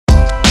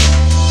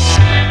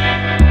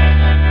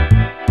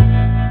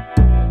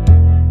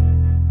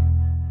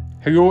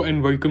Hello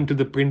and welcome to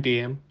the Print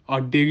AM,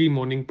 our daily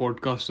morning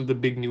podcast of the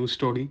big news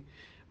story.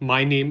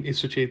 My name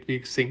is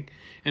Suchetveer Singh,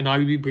 and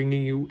I'll be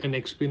bringing you an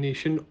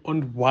explanation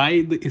on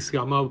why the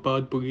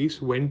Islamabad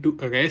police went to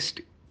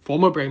arrest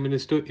former Prime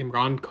Minister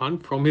Imran Khan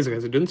from his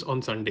residence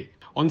on Sunday.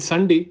 On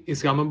Sunday,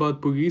 Islamabad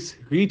police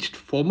reached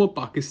former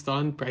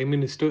Pakistan Prime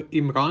Minister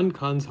Imran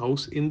Khan's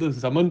house in the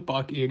Zaman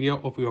Park area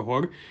of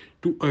Lahore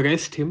to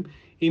arrest him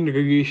in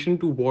relation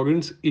to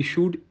warrants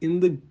issued in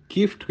the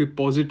gift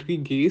repository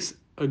case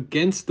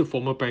against the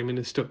former Prime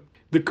Minister.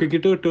 The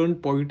cricketer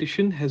turned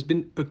politician has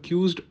been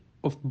accused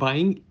of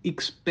buying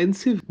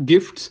expensive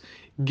gifts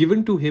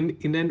given to him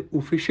in an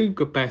official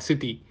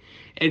capacity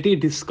at a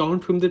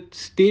discount from the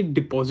state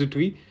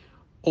depository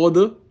or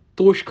the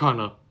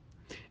Toshkhana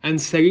and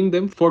selling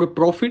them for a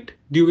profit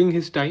during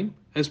his time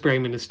as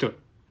Prime Minister.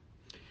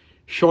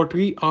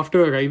 Shortly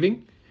after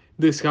arriving,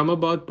 the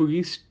Islamabad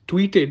police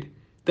tweeted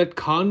that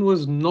Khan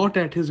was not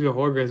at his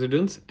Lahore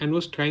residence and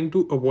was trying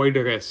to avoid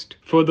arrest.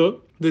 Further,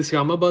 the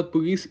Islamabad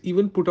police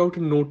even put out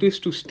a notice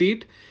to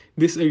state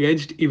this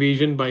alleged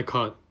evasion by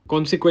Khan.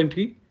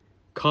 Consequently,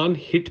 Khan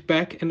hit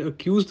back and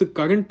accused the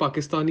current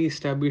Pakistani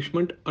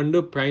establishment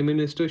under Prime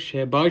Minister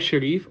Shehbaz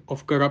Sharif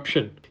of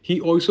corruption. He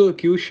also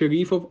accused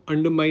Sharif of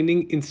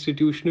undermining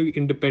institutional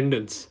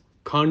independence.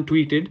 Khan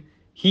tweeted,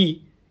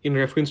 he, in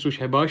reference to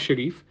Shehbaz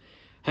Sharif,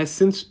 has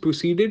since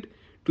proceeded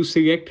to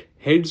select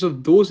heads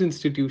of those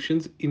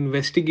institutions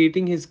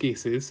investigating his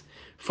cases,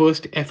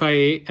 first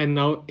FIA and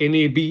now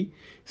NAB,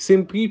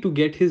 simply to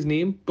get his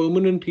name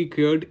permanently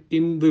cleared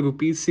in the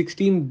rupees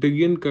 16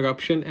 billion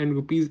corruption and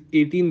rupees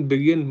 18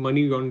 billion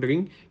money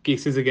laundering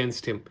cases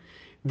against him.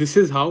 This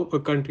is how a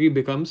country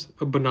becomes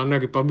a banana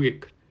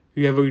republic,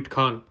 reveled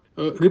Khan.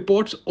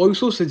 Reports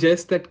also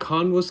suggest that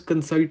Khan was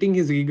consulting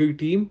his legal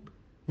team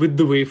with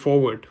the way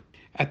forward.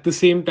 At the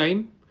same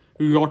time,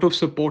 a lot of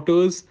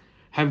supporters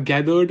have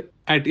gathered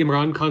at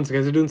Imran Khan's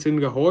residence in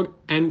Lahore,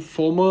 and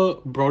former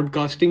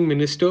broadcasting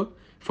minister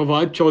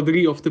Fawad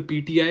Chaudhary of the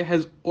PTI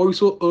has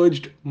also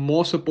urged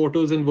more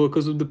supporters and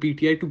workers of the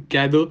PTI to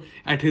gather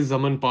at his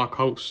Zaman Park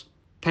house.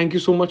 Thank you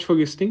so much for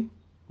listening.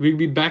 We'll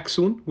be back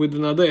soon with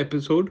another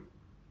episode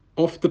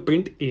of the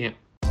Print AM.